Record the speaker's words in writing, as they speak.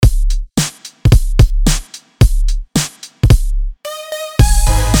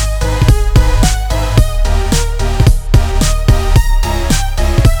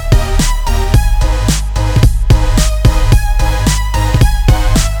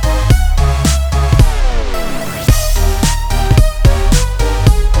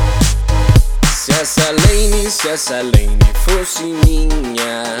se essa lane fosse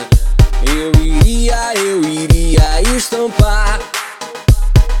minha, eu iria estampar,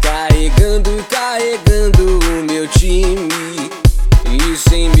 carregando o meu time, e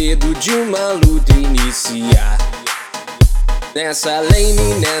sem medo de uma luta iniciar. Nessa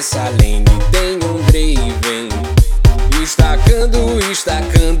lane tem um Draven,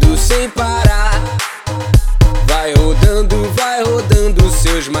 estacando sem parar. Vai rodando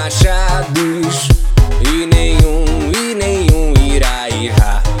seus machados, e nenhum irá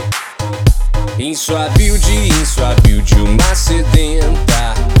errar. Em sua build uma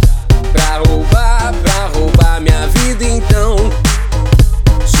sedenta, pra roubar minha vida então.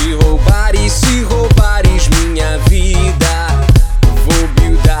 Se roubares minha vida, vou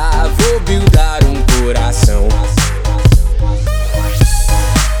buildar um coração.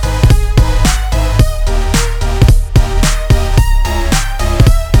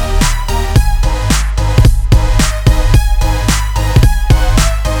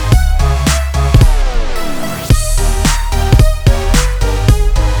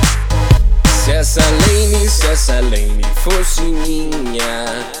 Se essa lane fosse minha,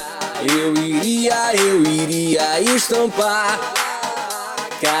 eu iria estampar,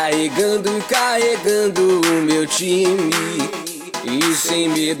 carregando o meu time, e sem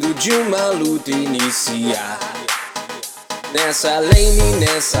medo de uma luta iniciar. Nessa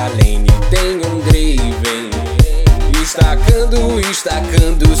lane tem um Draven,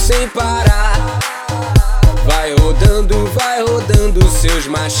 estacando sem parar. Vai rodando seus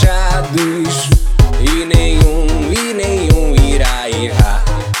machados, e nenhum irá errar.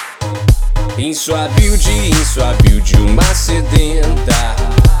 Em sua build uma sedenta,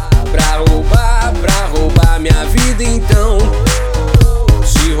 pra roubar minha vida então.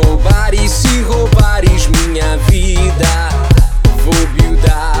 Se roubares minha vida,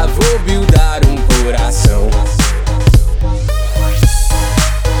 vou buildar um coração.